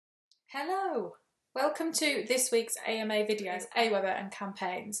Hello! Welcome to this week's AMA videos, Aweber and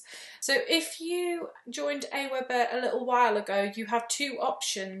campaigns. So if you joined Aweber a little while ago, you have two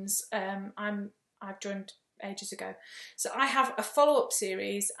options. I've joined ages ago. So I have a follow-up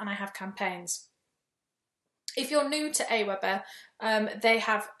series and I have campaigns. If you're new to Aweber, they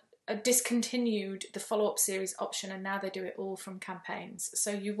have discontinued the follow-up series option and now they do it all from campaigns.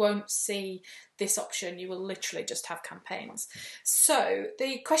 So you won't see this option, you will literally just have campaigns. So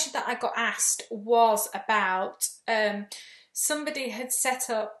the question that I got asked was about somebody had set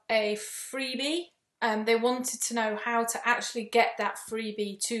up a freebie. They wanted to know how to actually get that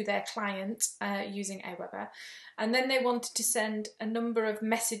freebie to their client using Aweber. And then they wanted to send a number of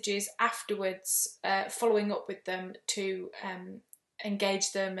messages afterwards, following up with them to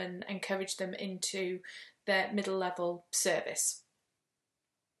engage them and encourage them into their middle level service.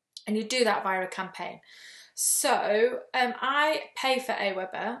 And you do that via a campaign. So I pay for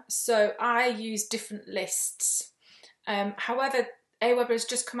Aweber, so I use different lists. However, Aweber has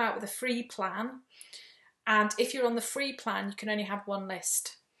just come out with a free plan, and if you're on the free plan, you can only have one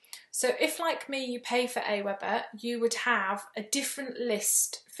list. So if, like me, you pay for Aweber, you would have a different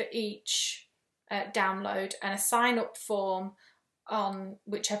list for each download and a sign-up form on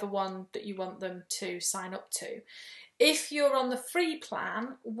whichever one that you want them to sign up to. If you're on the free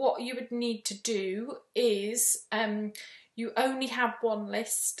plan, what you would need to do is you only have one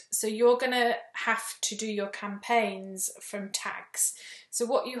list, so you're going to have to do your campaigns from tags. So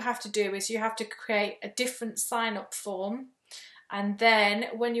what you have to do is you have to create a different sign-up form, and then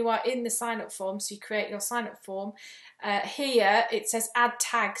when you are in the sign-up form, so you create your sign-up form, here it says add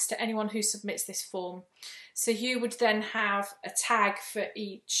tags to anyone who submits this form. So you would then have a tag for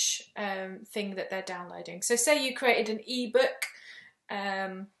each thing that they're downloading. So say you created an ebook,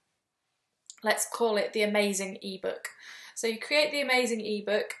 let's call it the Amazing ebook. So you create the Amazing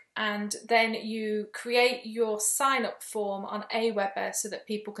ebook and then you create your sign-up form on Aweber so that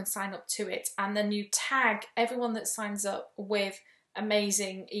people can sign up to it, and then you tag everyone that signs up with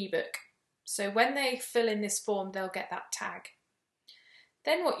Amazing ebook. So when they fill in this form, they'll get that tag.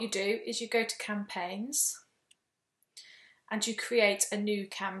 Then what you do is you go to campaigns and you create a new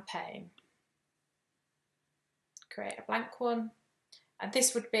campaign. Create a blank one, and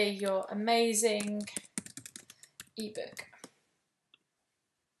this would be your Amazing ebook.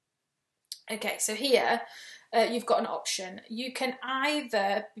 Okay, so here you've got an option. You can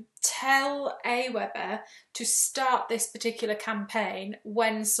either tell Aweber to start this particular campaign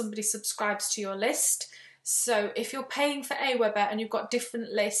when somebody subscribes to your list. So if you're paying for Aweber and you've got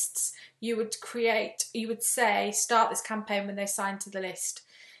different lists, you would say start this campaign when they sign to the list.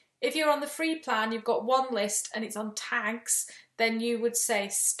 If you're on the free plan, you've got one list and it's on tags, then you would say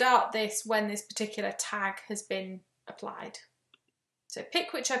start this when this particular tag has been applied. So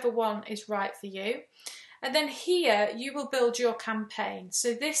pick whichever one is right for you. And then here you will build your campaign.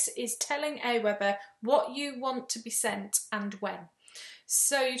 So this is telling Aweber what you want to be sent and when.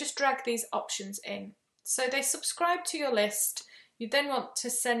 So you just drag these options in. So they subscribe to your list, you then want to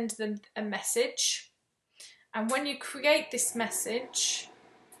send them a message, and when you create this message,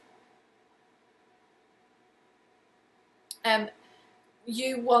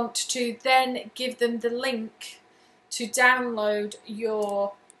 you want to then give them the link to download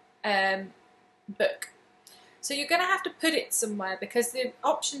your book. So you're going to have to put it somewhere, because the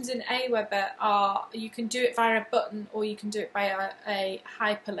options in Aweber are you can do it via a button or you can do it via a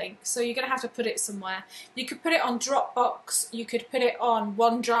hyperlink. So you're going to have to put it somewhere. You could put it on Dropbox, you could put it on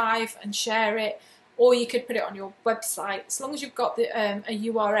OneDrive and share it, or you could put it on your website. As long as you've got a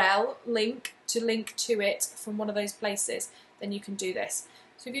URL link to it from one of those places, then you can do this.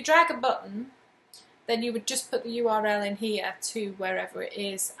 So if you drag a button, then you would just put the URL in here to wherever it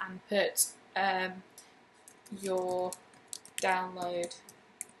is and put your download.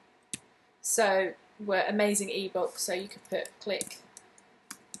 So we're Amazing ebook, so you could put click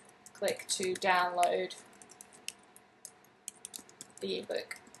to download the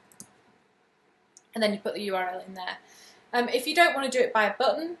ebook, and then you put the URL in there. If you don't want to do it by a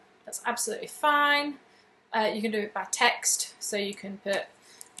button, that's absolutely fine. You can do it by text, so you can put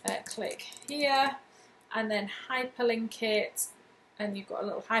click here and then hyperlink it, and you've got a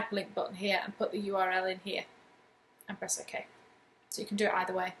little hyperlink button here, and put the URL in here and press OK. So you can do it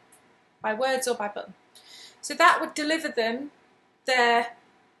either way, by words or by button. So that would deliver them their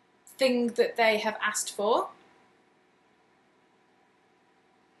thing that they have asked for.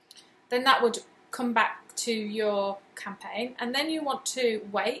 Then that would come back to your campaign, and then you want to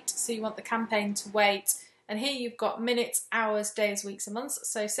wait. So you want the campaign to wait, and here you've got minutes, hours, days, weeks and months.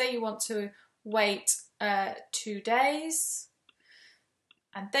 So say you want to wait 2 days,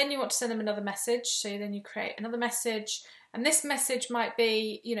 and then you want to send them another message. So then you create another message, and this message might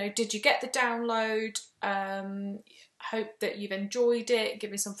be, you know, did you get the download? Hope that you've enjoyed it, give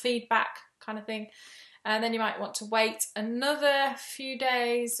me some feedback, kind of thing. And then you might want to wait another few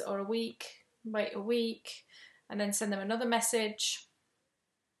days or a week, wait a week, and then send them another message.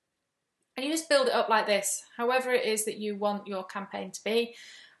 And you just build it up like this, however it is that you want your campaign to be.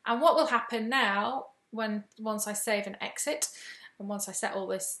 And what will happen now, once I save and exit, and once I set all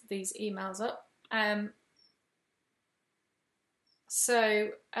these emails up,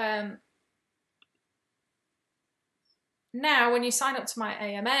 now when you sign up to my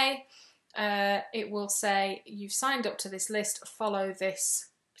AMA, it will say you've signed up to this list, follow this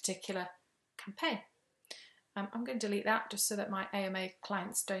particular campaign. I'm going to delete that just so that my AMA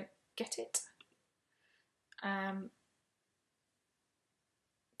clients don't get it.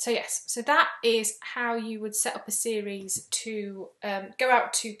 So yes, so that is how you would set up a series to go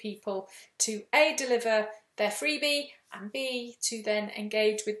out to people to A, deliver their freebie, and B, to then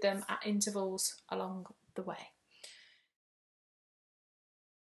engage with them at intervals along the way.